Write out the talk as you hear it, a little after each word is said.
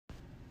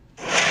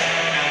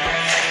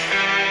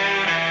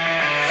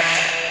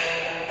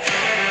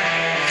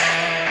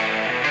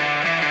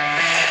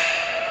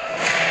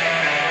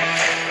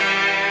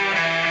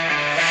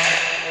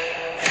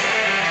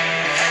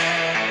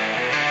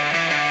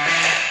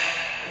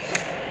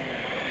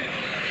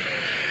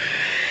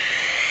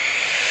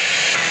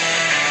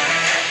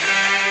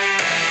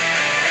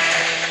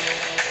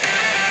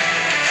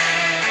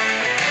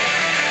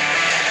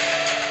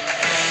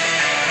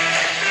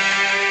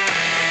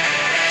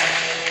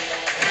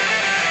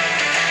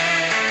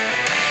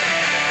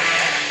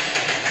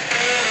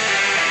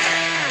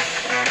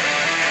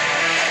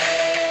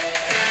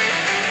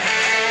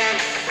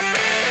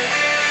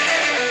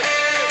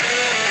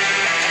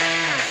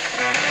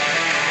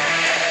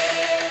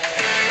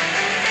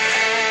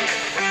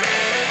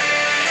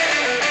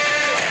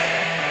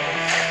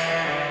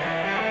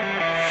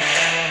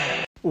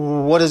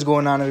What is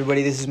going on,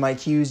 everybody? This is Mike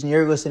Hughes, and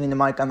you're listening to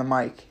Mike on the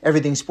Mic,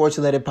 everything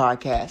sports-related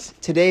podcast.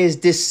 Today is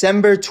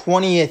December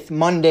 20th,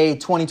 Monday,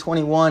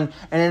 2021,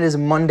 and it is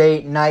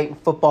Monday Night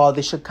Football.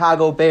 The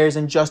Chicago Bears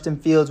and Justin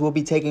Fields will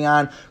be taking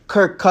on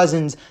Kirk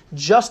Cousins,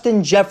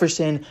 Justin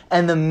Jefferson,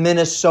 and the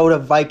Minnesota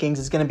Vikings.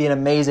 It's going to be an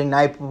amazing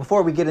night. But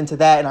before we get into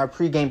that and our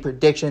pregame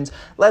predictions,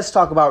 let's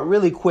talk about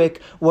really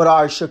quick what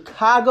our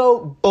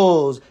Chicago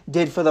Bulls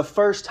did for the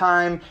first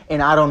time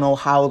in I don't know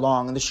how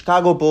long. The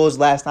Chicago Bulls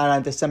last night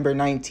on December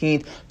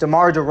 19th,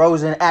 DeMar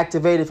DeRozan,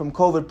 activated from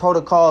COVID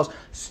protocols,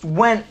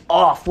 went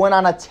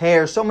on a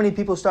tear. So many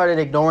people started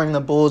ignoring the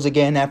Bulls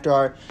again after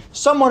our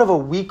somewhat of a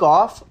week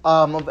off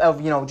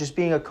of just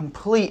being a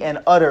complete and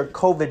utter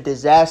COVID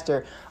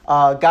disaster.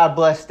 God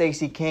bless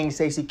Stacey King.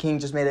 Stacey King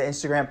just made an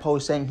Instagram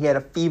post saying he had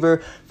a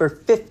fever for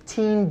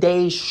 15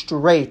 days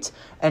straight,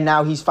 and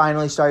now he's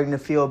finally starting to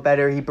feel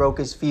better. He broke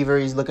his fever.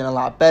 He's looking a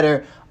lot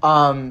better.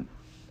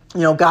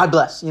 God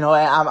bless.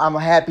 I'm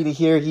happy to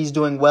hear he's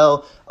doing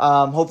well.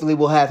 Hopefully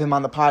we'll have him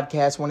on the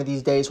podcast one of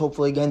these days,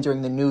 hopefully again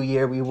during the new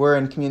year. We were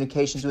in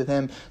communications with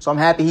him, so I'm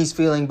happy he's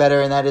feeling better,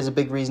 and that is a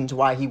big reason to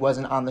why he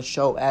wasn't on the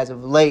show as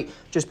of late.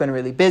 Just been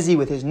really busy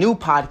with his new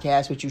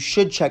podcast, which you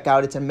should check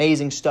out. It's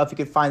amazing stuff. You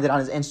can find it on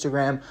his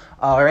Instagram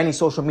or any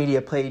social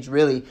media page,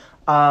 really.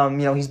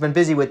 He's been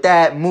busy with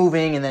that,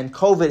 moving, and then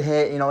COVID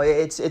hit.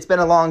 It's been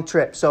a long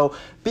trip. So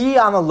be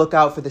on the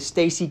lookout for the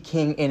Stacey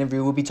King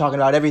interview. We'll be talking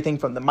about everything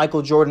from the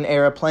Michael Jordan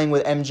era, playing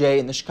with MJ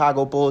and the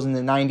Chicago Bulls in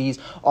the 90s,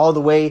 all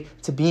the way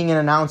to being an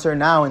announcer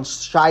now in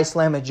Chi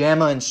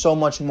Slamma-Jamma and so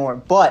much more.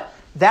 But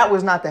that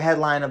was not the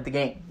headline of the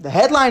game. The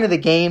headline of the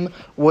game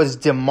was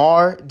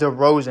DeMar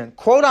DeRozan,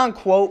 quote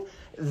unquote,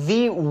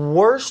 the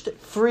worst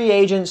free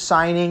agent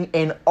signing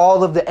in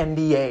all of the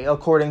NBA,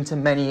 according to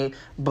many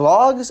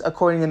blogs,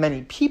 according to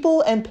many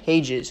people and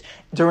pages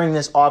during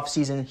this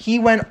offseason. He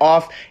went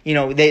off,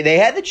 they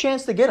had the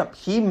chance to get him.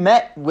 He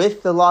met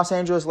with the Los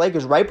Angeles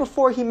Lakers. Right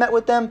before he met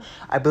with them,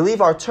 I believe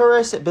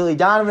Arturas, Billy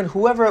Donovan,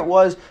 whoever it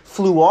was,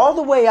 flew all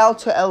the way out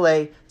to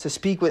LA to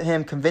speak with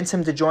him, convince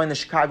him to join the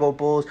Chicago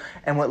Bulls.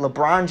 And what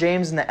LeBron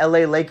James and the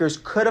LA Lakers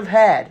could have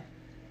had,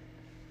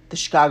 the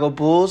Chicago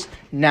Bulls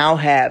now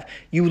have.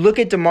 You look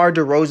at DeMar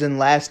DeRozan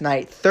last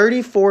night,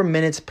 34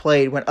 minutes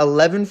played, went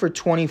 11 for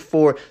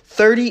 24,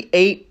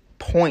 38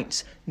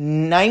 points,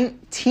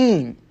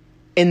 19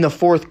 in the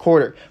fourth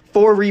quarter,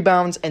 4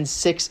 rebounds and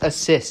 6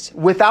 assists.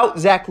 Without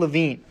Zach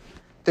LaVine,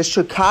 the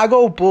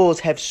Chicago Bulls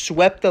have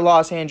swept the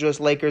Los Angeles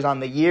Lakers on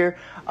the year.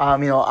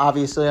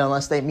 Obviously,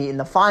 unless they meet in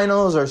the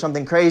finals or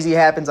something crazy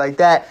happens like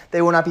that,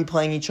 they will not be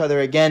playing each other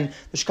again.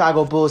 The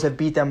Chicago Bulls have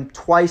beat them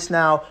twice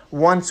now,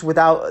 once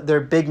without their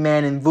big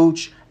man in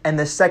Vooch, and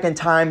the second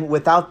time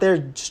without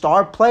their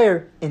star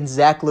player in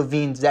Zach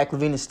LaVine. Zach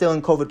LaVine is still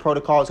in COVID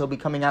protocols. He'll be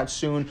coming out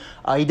soon.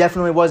 He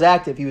definitely was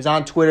active. He was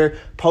on Twitter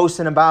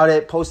posting about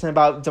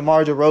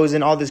DeMar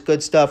DeRozan, all this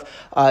good stuff.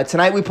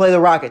 Tonight we play the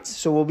Rockets,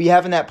 so we'll be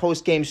having that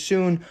post-game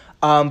soon.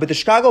 But the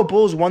Chicago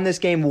Bulls won this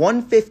game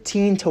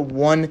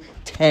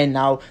 115-110.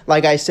 Now,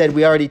 like I said,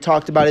 we already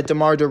talked about it.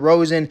 DeMar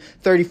DeRozan,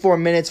 34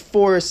 minutes,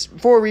 4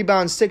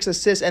 rebounds, 6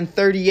 assists, and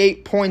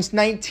 38 points,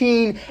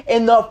 19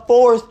 in the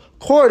fourth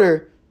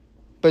quarter.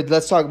 But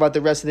let's talk about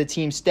the rest of the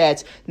team's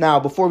stats. Now,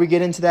 before we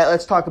get into that,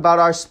 let's talk about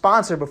our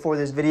sponsor before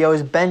this video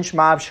is Bench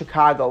Mob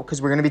Chicago,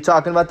 because we're going to be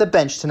talking about the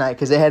bench tonight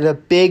because they had a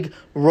big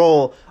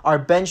role. Our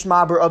bench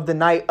mobber of the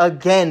night,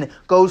 again,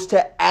 goes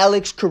to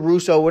Alex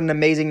Caruso. What an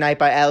amazing night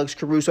by Alex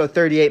Caruso.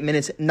 38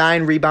 minutes,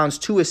 9 rebounds,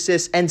 2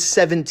 assists, and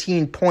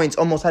 17 points.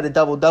 Almost had a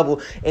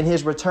double-double in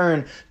his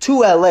return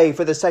to L.A.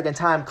 for the second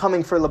time,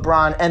 coming for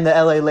LeBron and the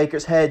L.A.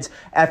 Lakers heads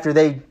after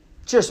they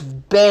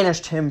just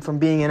banished him from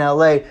being in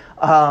L.A.,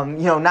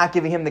 not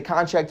giving him the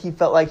contract he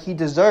felt like he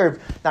deserved.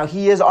 Now,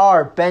 he is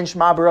our bench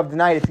mobber of the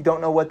night. If you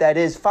don't know what that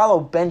is, follow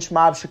Bench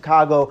Mob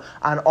Chicago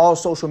on all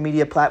social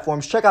media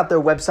platforms. Check out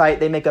their website.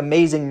 They make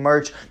amazing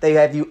merch. They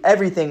have you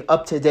everything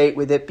up to date,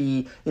 with it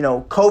be,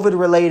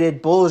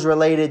 COVID-related,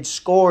 Bulls-related,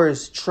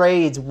 scores,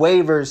 trades,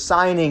 waivers,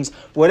 signings,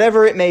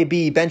 whatever it may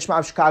be. Bench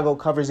Mob Chicago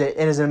covers it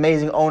and is an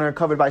amazing owner,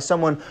 covered by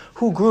someone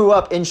who grew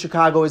up in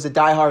Chicago, is a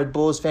diehard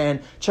Bulls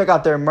fan. Check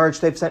out their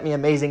merch. They've sent me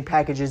amazing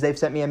packages. They've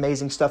sent me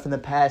amazing stuff in the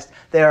past.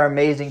 They are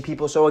amazing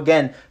people. So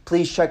again,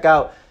 please check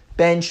out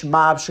Bench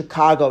Mob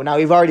Chicago. Now,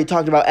 we've already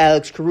talked about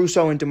Alex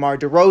Caruso and DeMar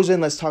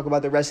DeRozan. Let's talk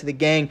about the rest of the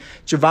gang.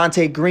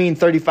 Javonte Green,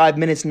 35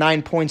 minutes,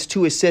 9 points,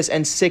 2 assists,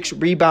 and 6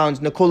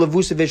 rebounds. Nikola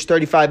Vucevic,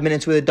 35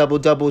 minutes with a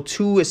double-double,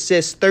 2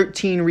 assists,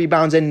 13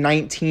 rebounds, and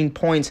 19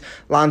 points.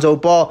 Lonzo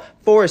Ball,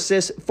 4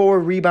 assists, 4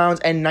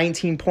 rebounds, and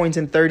 19 points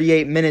in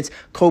 38 minutes.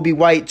 Kobe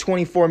White,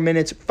 24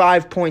 minutes,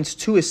 5 points,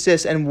 2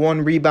 assists, and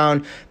 1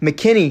 rebound.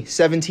 McKinney,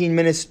 17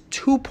 minutes,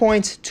 2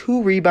 points,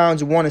 2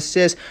 rebounds, 1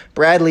 assist.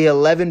 Bradley,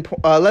 11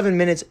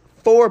 minutes,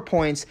 4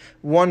 points,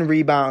 1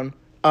 rebound.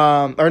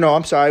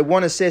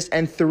 1 assist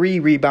and 3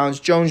 rebounds.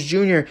 Jones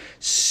Jr.,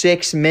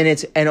 6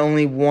 minutes and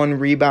only 1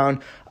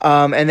 rebound.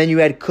 And then you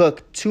had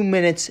Cook, 2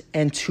 minutes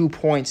and 2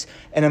 points.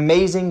 An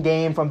amazing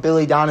game from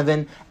Billy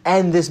Donovan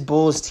and this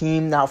Bulls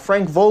team. Now,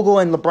 Frank Vogel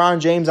and LeBron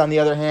James, on the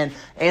other hand,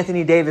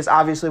 Anthony Davis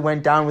obviously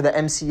went down with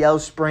an MCL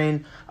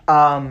sprain.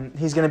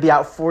 He's going to be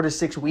out 4 to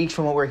 6 weeks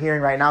from what we're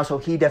hearing right now, so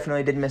he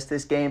definitely did miss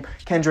this game.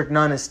 Kendrick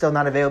Nunn is still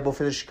not available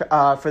for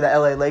the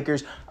LA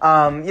Lakers.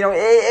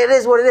 It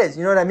is what it is.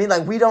 You know what I mean?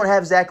 Like, we don't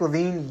have Zach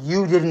LaVine.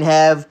 You didn't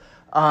have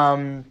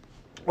Anthony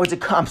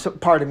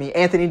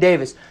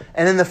Davis.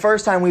 And then the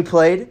first time we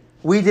played,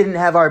 we didn't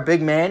have our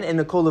big man in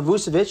Nikola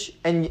Vucevic,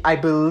 and I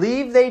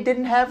believe they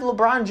didn't have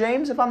LeBron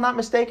James, if I'm not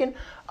mistaken.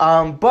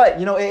 But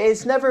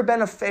it's never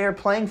been a fair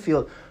playing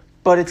field.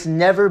 But it's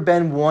never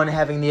been one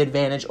having the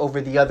advantage over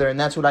the other, and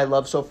that's what I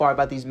love so far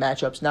about these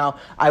matchups. Now,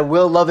 I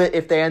will love it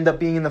if they end up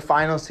being in the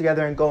finals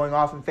together and going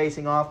off and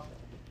facing off.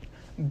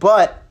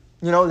 But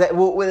that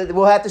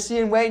we'll have to see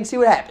and wait and see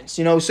what happens.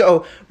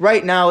 So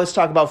right now, let's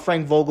talk about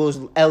Frank Vogel's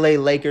LA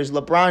Lakers.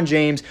 LeBron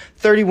James,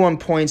 31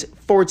 points,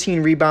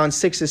 14 rebounds,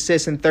 6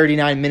 assists in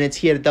 39 minutes.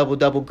 He had a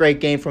double-double.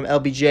 Great game from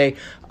LBJ.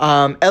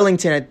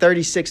 Ellington had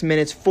 36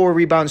 minutes, 4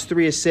 rebounds,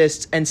 3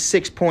 assists, and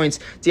 6 points.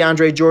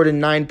 DeAndre Jordan,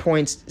 9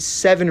 points,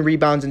 7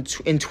 rebounds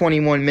in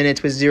 21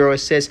 minutes with 0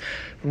 assists.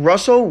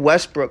 Russell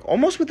Westbrook,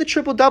 almost with a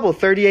triple-double,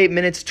 38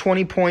 minutes,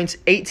 20 points,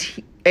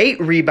 8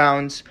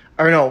 rebounds.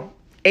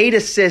 8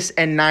 assists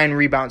and 9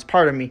 rebounds,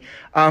 pardon me.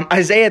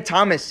 Isaiah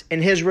Thomas,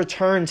 in his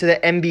return to the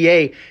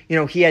NBA,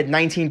 he had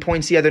 19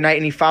 points the other night,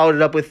 and he followed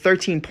it up with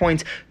 13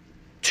 points,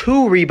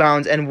 2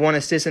 rebounds, and 1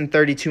 assist in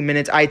 32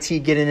 minutes.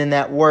 IT getting in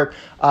that work.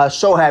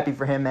 So happy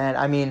for him, man.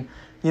 I mean,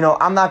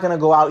 I'm not going to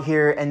go out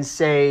here and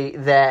say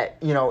that,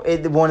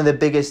 one of the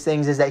biggest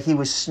things is that he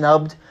was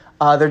snubbed.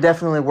 There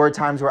definitely were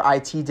times where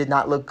IT did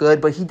not look good,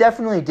 but he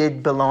definitely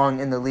did belong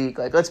in the league.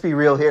 Like, let's be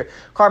real here.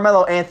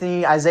 Carmelo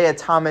Anthony, Isaiah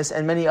Thomas,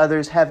 and many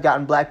others have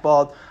gotten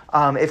blackballed.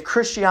 If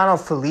Cristiano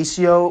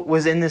Felicio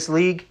was in this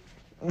league,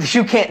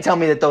 you can't tell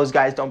me that those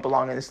guys don't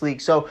belong in this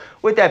league. So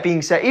with that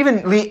being said,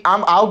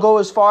 I'll go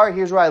as far.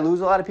 Here's where I lose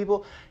a lot of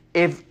people.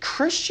 If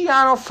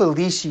Cristiano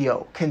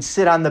Felicio can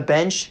sit on the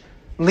bench,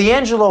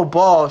 LiAngelo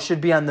Ball should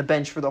be on the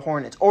bench for the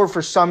Hornets or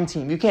for some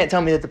team. You can't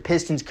tell me that the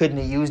Pistons couldn't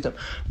have used him.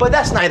 But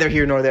that's neither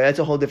here nor there. That's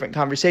a whole different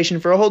conversation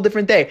for a whole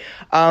different day.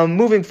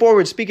 Moving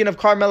forward, speaking of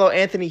Carmelo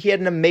Anthony, he had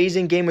an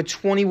amazing game with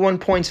 21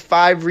 points,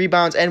 5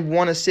 rebounds, and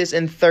 1 assist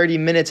in 30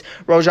 minutes.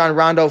 Rajon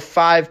Rondo,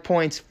 5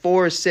 points,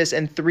 4 assists,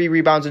 and 3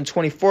 rebounds in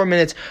 24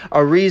 minutes.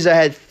 Ariza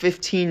had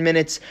 15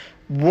 minutes,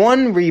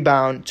 1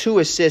 rebound, 2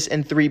 assists,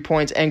 and 3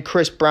 points. And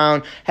Chris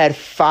Brown had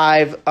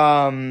 5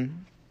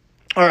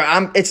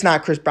 it's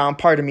not Chris Brown,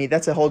 pardon me.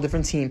 That's a whole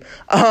different team.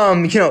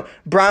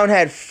 Brown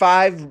had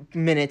 5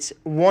 minutes,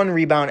 1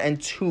 rebound,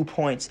 and 2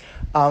 points.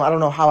 I don't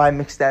know how I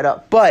mixed that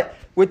up. But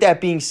with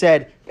that being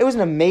said, it was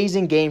an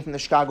amazing game from the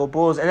Chicago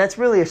Bulls, and that's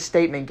really a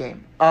statement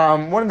game.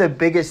 One of the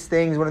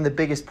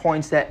biggest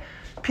points that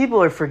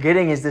people are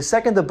forgetting is the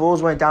second the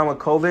Bulls went down with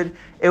COVID,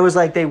 it was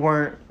like they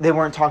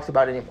weren't talked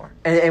about anymore.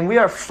 And we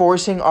are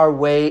forcing our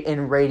way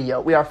in radio.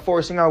 We are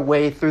forcing our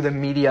way through the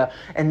media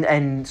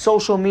and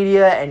social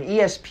media and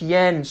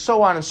ESPN and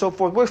so on and so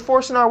forth. We're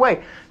forcing our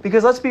way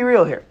because let's be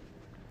real here.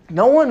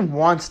 No one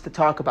wants to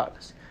talk about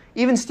this.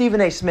 Even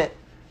Stephen A. Smith,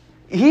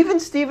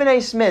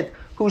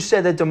 who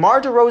said that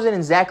DeMar DeRozan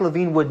and Zach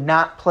LaVine would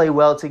not play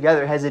well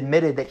together, has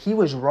admitted that he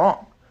was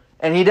wrong.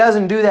 And he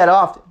doesn't do that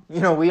often.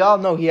 We all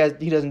know he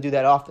doesn't do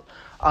that often.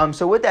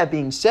 So with that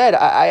being said,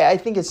 I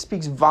think it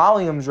speaks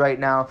volumes right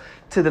now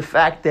to the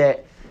fact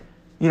that,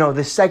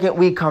 the second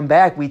we come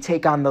back, we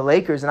take on the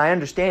Lakers. And I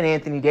understand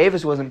Anthony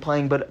Davis wasn't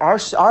playing, but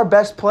our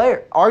best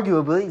player,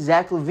 arguably,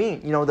 Zach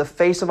LaVine, the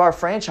face of our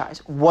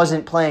franchise,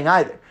 wasn't playing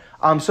either.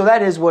 So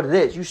that is what it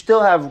is. You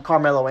still have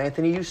Carmelo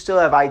Anthony. You still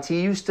have IT.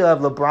 You still have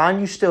LeBron.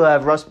 You still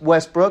have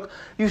Westbrook.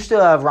 You still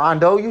have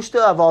Rondo. You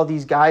still have all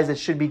these guys that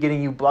should be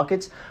getting you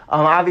buckets.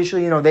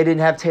 Obviously, they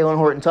didn't have Talen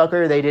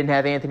Horton-Tucker. They didn't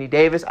have Anthony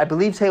Davis. I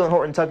believe Talen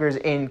Horton-Tucker is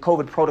in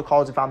COVID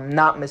protocols, if I'm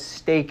not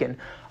mistaken.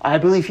 I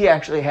believe he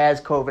actually has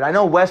COVID. I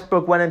know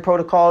Westbrook went in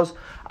protocols,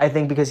 I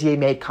think because he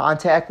made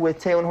contact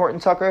with Talen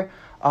Horton-Tucker.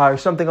 Or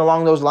something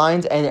along those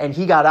lines, and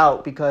he got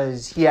out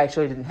because he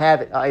actually didn't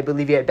have it. I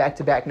believe he had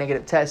back-to-back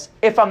negative tests.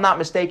 If I'm not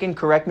mistaken,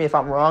 correct me if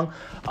I'm wrong,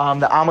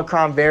 the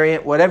Omicron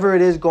variant, whatever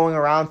it is going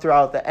around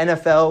throughout the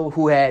NFL,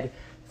 who had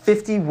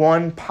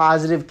 51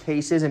 positive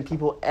cases and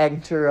people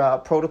enter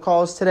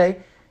protocols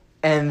today.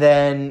 And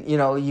then,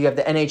 you have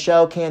the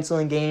NHL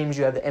canceling games.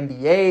 You have the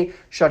NBA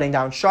shutting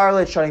down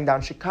Charlotte, shutting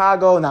down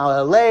Chicago,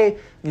 now LA,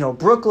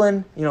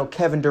 Brooklyn,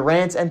 Kevin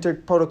Durant's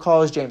entered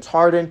protocols, James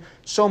Harden,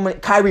 so many.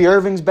 Kyrie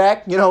Irving's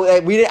back. I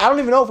don't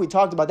even know if we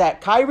talked about that.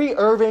 Kyrie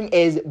Irving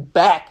is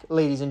back,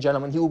 ladies and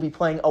gentlemen. He will be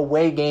playing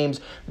away games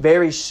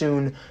very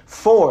soon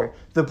for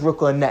the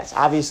Brooklyn Nets.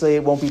 Obviously,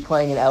 it won't be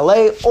playing in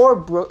LA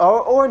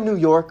or New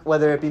York,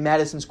 whether it be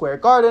Madison Square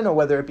Garden or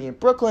whether it be in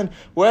Brooklyn,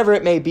 wherever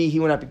it may be, he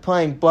will not be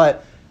playing,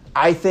 but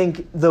I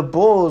think the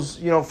Bulls,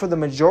 for the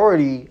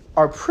majority,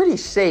 are pretty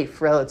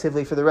safe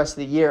relatively for the rest of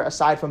the year,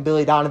 aside from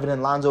Billy Donovan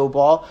and Lonzo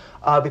Ball,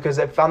 because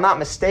if I'm not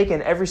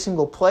mistaken, every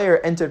single player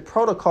entered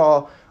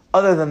protocol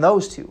other than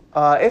those two.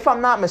 If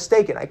I'm not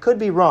mistaken, I could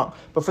be wrong,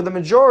 but for the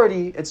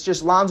majority, it's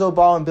just Lonzo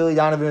Ball and Billy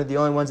Donovan are the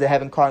only ones that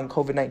haven't caught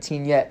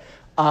COVID-19 yet,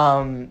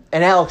 and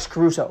Alex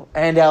Caruso.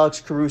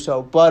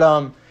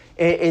 But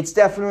it's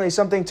definitely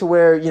something to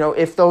where,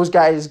 if those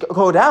guys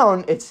go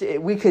down,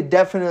 we could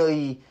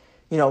definitely,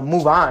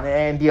 move on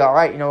and be all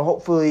right.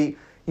 Hopefully,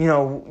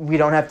 we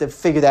don't have to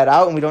figure that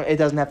out, and it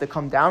doesn't have to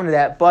come down to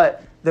that.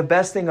 But the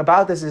best thing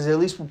about this is at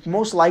least we'll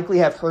most likely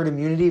have herd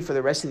immunity for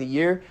the rest of the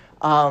year.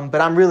 But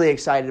I'm really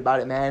excited about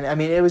it, man. I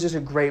mean, it was just a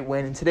great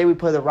win. And today we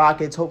play the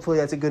Rockets. Hopefully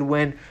that's a good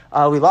win.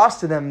 We lost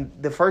to them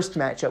the first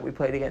matchup we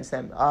played against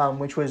them,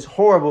 which was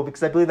horrible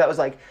because I believe that was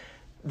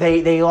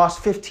they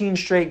lost 15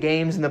 straight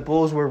games, and the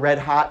Bulls were red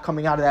hot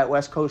coming out of that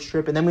West Coast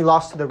trip. And then we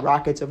lost to the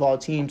Rockets of all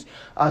teams.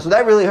 So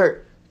that really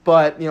hurt.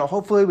 But,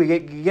 hopefully we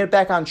get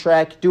back on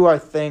track, do our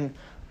thing.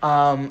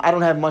 I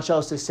don't have much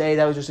else to say.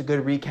 That was just a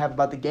good recap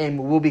about the game.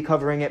 We'll be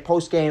covering it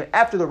post-game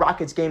after the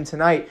Rockets game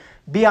tonight.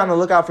 Be on the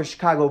lookout for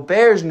Chicago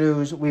Bears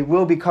news. We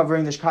will be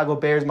covering the Chicago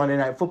Bears Monday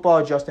Night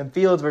Football, Justin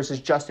Fields versus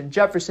Justin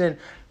Jefferson.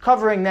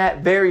 Covering that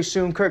very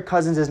soon. Kirk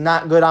Cousins is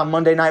not good on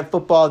Monday Night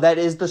Football. That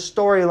is the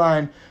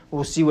storyline.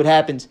 We'll see what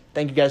happens.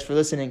 Thank you guys for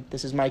listening.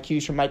 This is Mike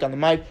Hughes from Mike on the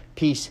Mic.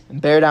 Peace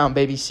and bear down,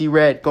 baby. See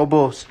red. Go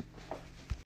Bulls.